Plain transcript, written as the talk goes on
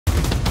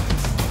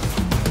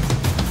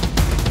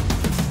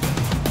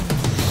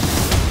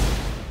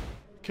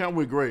Camp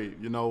went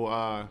great.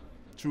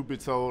 Truth be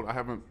told, I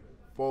haven't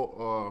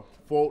fought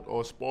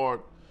or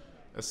sparred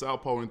at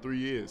southpaw in 3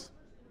 years.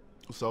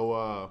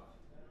 So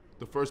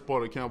the first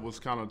part of camp was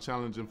kind of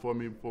challenging for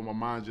me, for my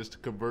mind just to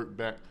convert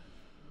back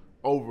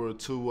over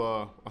to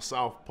a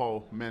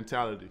southpaw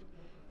mentality.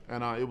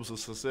 And it was a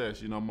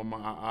success.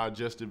 I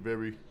adjusted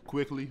very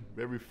quickly,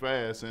 very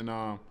fast, and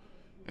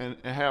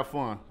have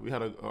fun. We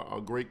had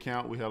a great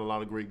camp. We had a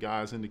lot of great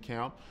guys in the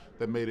camp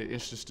that made it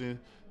interesting,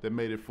 that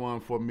made it fun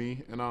for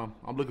me. And I'm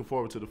looking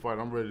forward to the fight.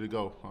 I'm ready to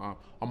go.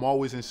 I'm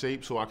always in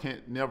shape, so I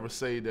can't never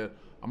say that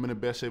I'm in the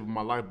best shape of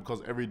my life,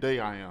 because every day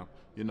I am.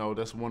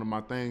 That's one of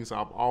my things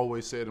I've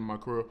always said in my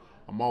career.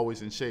 I'm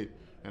always in shape,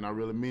 and I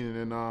really mean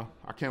it. And I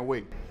can't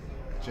wait.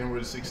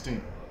 January the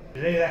 16th.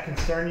 Did any of that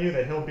concern you,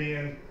 that he'll be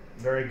in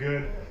very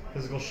good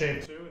physical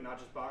shape too, and not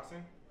just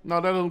boxing? No,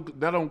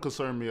 that don't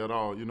concern me at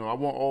all. I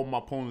want all my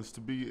opponents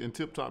to be in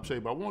tip-top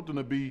shape. I want them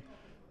to be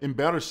in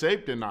better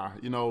shape than I,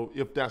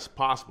 if that's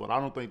possible. I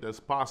don't think that's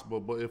possible,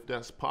 but if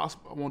that's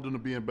possible, I want them to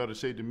be in better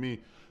shape than me.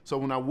 So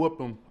when I whoop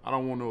them, I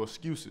don't want no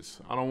excuses.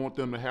 I don't want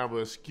them to have an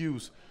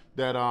excuse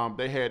that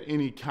they had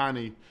any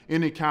kind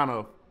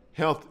of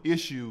health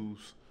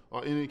issues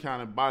or any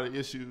kind of body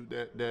issue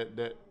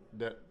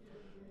that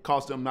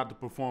caused them not to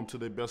perform to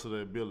the best of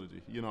their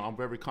ability. I'm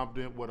very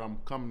confident what I'm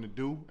coming to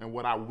do and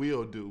what I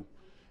will do.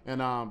 And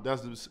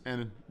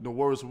and the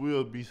words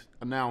will be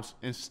announced,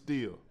 and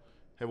still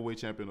heavyweight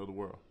champion of the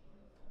world.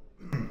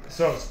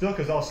 So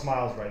Szpilka's all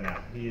smiles right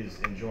now. He is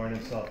enjoying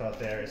himself out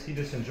there. Is he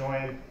just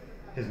enjoying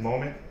his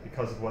moment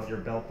because of what your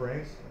belt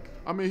brings?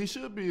 I mean, he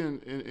should be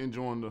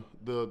enjoying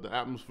the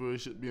atmosphere. He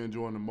should be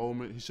enjoying the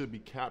moment. He should be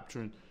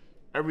capturing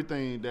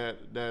everything that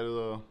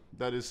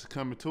is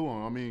coming to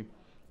him. I mean,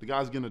 the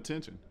guy's getting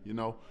attention.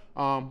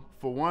 For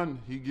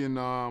one, he getting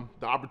the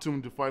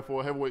opportunity to fight for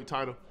a heavyweight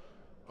title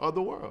of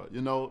the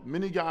world.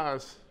 Many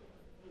guys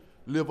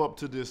live up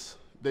to this.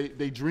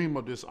 They dream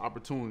of this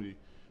opportunity,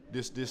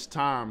 this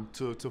time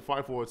to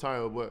fight for a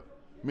title, but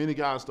many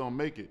guys don't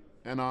make it.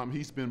 And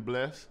he's been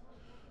blessed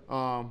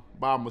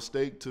by a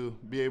mistake to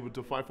be able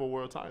to fight for a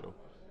world title.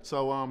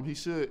 So he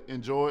should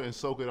enjoy it and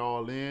soak it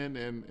all in,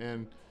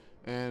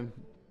 and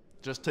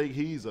just take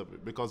heed of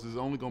it, because it's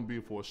only going to be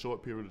for a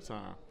short period of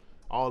time.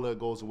 All that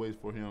goes away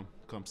for him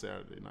come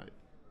Saturday night.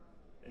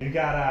 You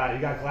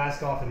got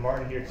Glasgow and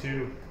Martin here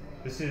too.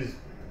 This is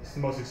the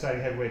most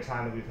exciting heavyweight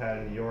time that we've had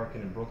in New York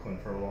and in Brooklyn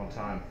for a long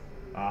time.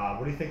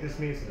 What do you think this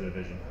means to the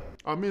division?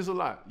 It means a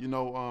lot.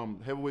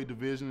 Heavyweight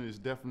division is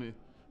definitely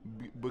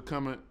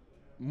becoming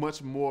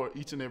much more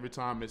each and every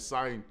time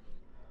exciting.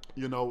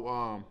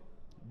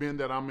 Being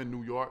that I'm in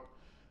New York,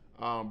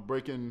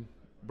 breaking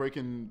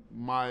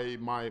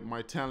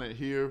my talent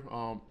here,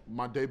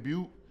 my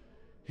debut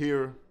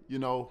here,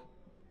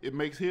 it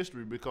makes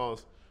history,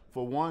 because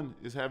for one,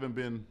 it haven't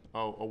been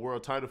a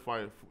world title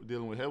fight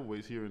dealing with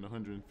heavyweights here in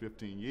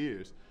 115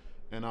 years.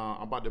 And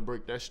I'm about to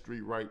break that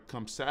streak right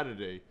come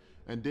Saturday.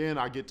 And then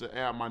I get to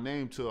add my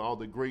name to all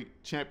the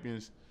great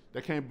champions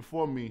that came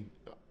before me.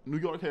 New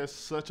York has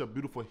such a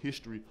beautiful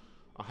history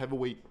of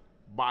heavyweight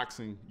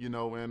boxing, and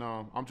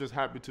I'm just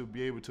happy to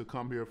be able to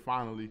come here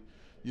finally,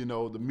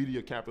 the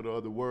media capital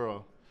of the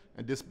world,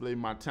 and display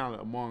my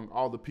talent among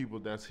all the people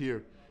that's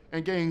here,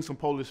 and gain some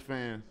Polish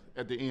fans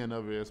at the end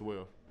of it as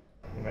well.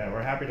 Man,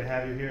 we're happy to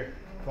have you here.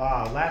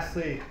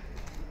 Lastly,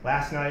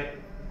 last night,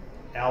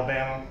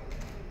 Alabama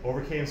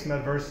overcame some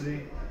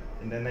adversity,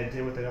 and then they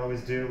did what they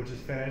always do, which is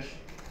finish.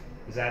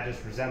 Is that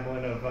just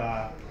resembling of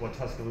what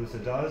Tuscaloosa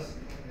does?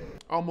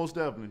 Almost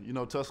definitely.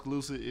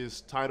 Tuscaloosa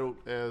is titled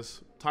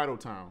as Title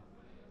Town,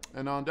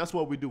 and that's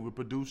what we do. We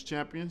produce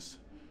champions,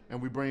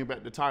 and we bring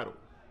back the title.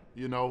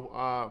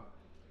 The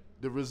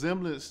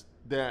resemblance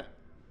that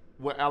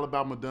what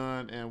Alabama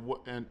done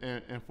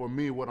and for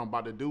me, what I'm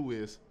about to do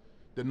is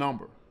the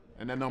number,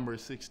 and that number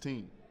is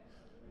 16.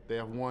 They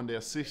have won their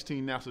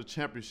 16th national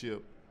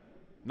championship.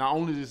 Not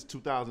only this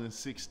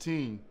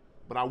 2016,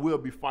 but I will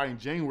be fighting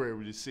January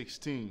the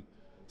 16th.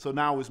 So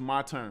now it's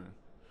my turn.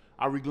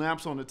 I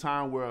reglimpse on the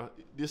time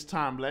this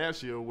time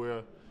last year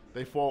where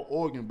they fought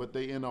Oregon, but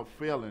they end up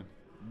failing.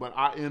 But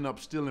I end up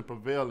still in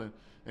prevailing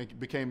and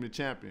became the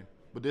champion.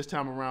 But this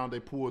time around, they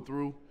pulled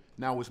through.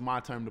 Now it's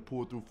my turn to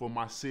pull through for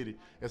my city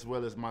as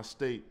well as my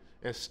state,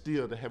 as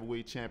still the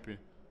heavyweight champion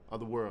of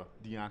the world,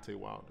 Deontay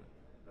Wilder.